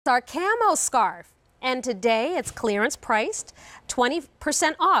Our camo scarf, and today it's clearance priced,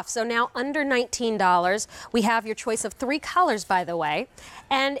 20% off, so now under $19. We have your choice of 3 colors, by the way,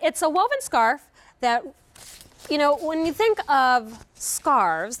 and it's a woven scarf that, you know, when you think of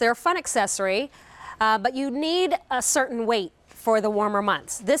scarves, they're a fun accessory, but you need a certain weight for the warmer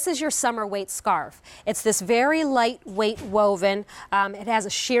months. This is your summer weight scarf. It's this very lightweight woven. It has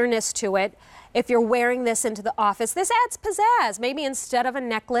a sheerness to it. If you're wearing this into the office, this adds pizzazz. Maybe instead of a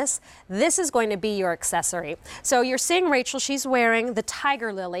necklace, this is going to be your accessory. So you're seeing Rachel, she's wearing the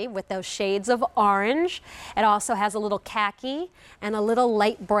Tiger Lily with those shades of orange. It also has a little khaki and a little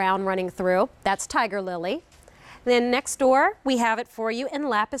light brown running through. That's Tiger Lily. Then next door, we have it for you in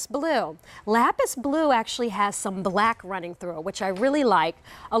lapis blue. Lapis blue actually has some black running through it, which I really like,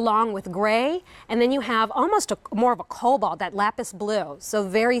 along with gray. And then you have almost more of a cobalt, that lapis blue, so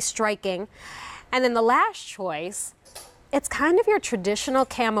very striking. And then the last choice, it's kind of your traditional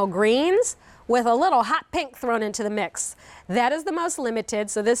camo greens with a little hot pink thrown into the mix. That is the most limited,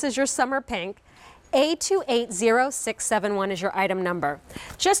 so this is your summer pink. A280671 is your item number.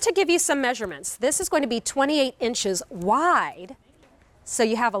 Just to give you some measurements, this is going to be 28 inches wide, so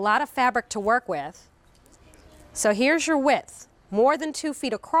you have a lot of fabric to work with. So here's your width, more than 2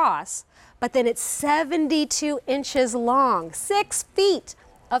 feet across, but then it's 72 inches long, 6 feet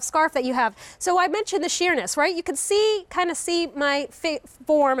of scarf that you have. So I mentioned the sheerness, right? You can kind of see my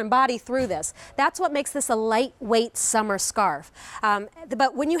form and body through this. That's what makes this a lightweight summer scarf.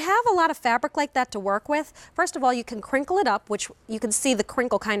 But when you have a lot of fabric like that to work with, first of all, you can crinkle it up, which you can see the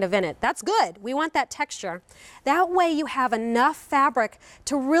crinkle kind of in it. That's good. We want that texture. That way you have enough fabric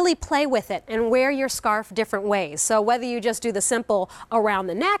to really play with it and wear your scarf different ways. So whether you just do the simple around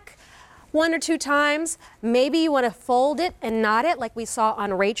the neck, 1 or 2 times, maybe you want to fold it and knot it like we saw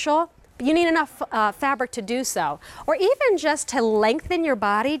on Rachel, but you need enough fabric to do so. Or even just to lengthen your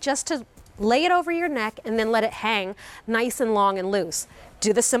body, just to lay it over your neck and then let it hang nice and long and loose.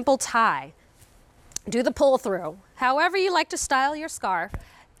 Do the simple tie, do the pull through. However you like to style your scarf,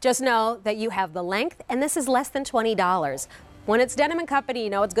 just know that you have the length, and this is less than $20. When it's Denim & Company, you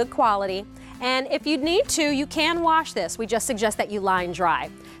know it's good quality. And if you need to, you can wash this. We just suggest that you line dry.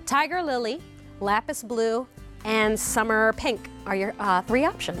 Tiger Lily, Lapis Blue, and Summer Pink are your 3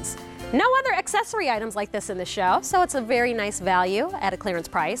 options. No other accessory items like this in the show, so it's a very nice value at a clearance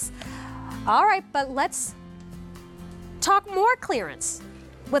price. All right, but let's talk more clearance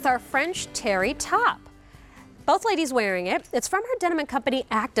with our French terry top. Both ladies wearing it. It's from her Denim & Company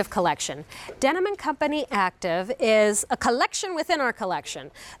Active collection. Denim & Company Active is a collection within our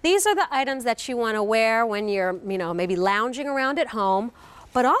collection. These are the items that you want to wear when you're, maybe lounging around at home,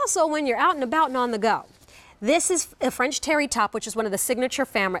 but also when you're out and about and on the go. This is a French terry top, which is one of the signature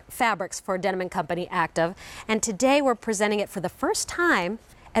fabrics for Denim & Company Active, and today we're presenting it for the first time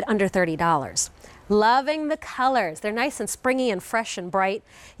at under $30. Loving the colors. They're nice and springy and fresh and bright.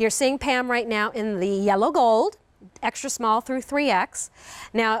 You're seeing Pam right now in the yellow gold, extra small through 3X.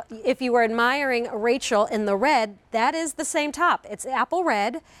 Now, if you were admiring Rachel in the red, that is the same top. It's apple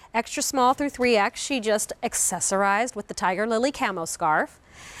red, extra small through 3X. She just accessorized with the Tiger Lily camo scarf.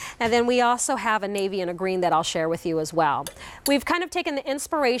 And then we also have a navy and a green that I'll share with you as well. We've kind of taken the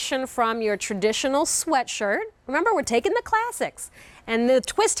inspiration from your traditional sweatshirt. Remember, we're taking the classics. And the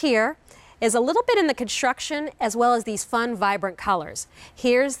twist here is a little bit in the construction as well as these fun, vibrant colors.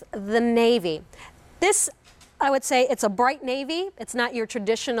 Here's the navy. This, I would say, it's a bright navy. It's not your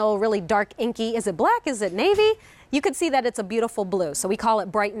traditional, really dark, inky. Is it black? Is it navy? You can see that it's a beautiful blue, so we call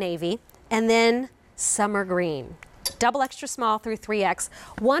it bright navy. And then summer green. Double extra small through 3X.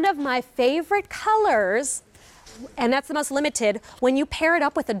 One of my favorite colors, and that's the most limited, when you pair it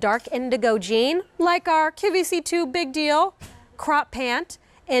up with a dark indigo jean, like our QVC 2 Big Deal crop pant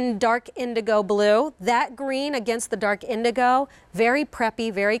in dark indigo blue. That green against the dark indigo, very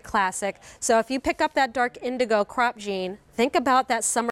preppy, very classic. So if you pick up that dark indigo crop jean, think about that summer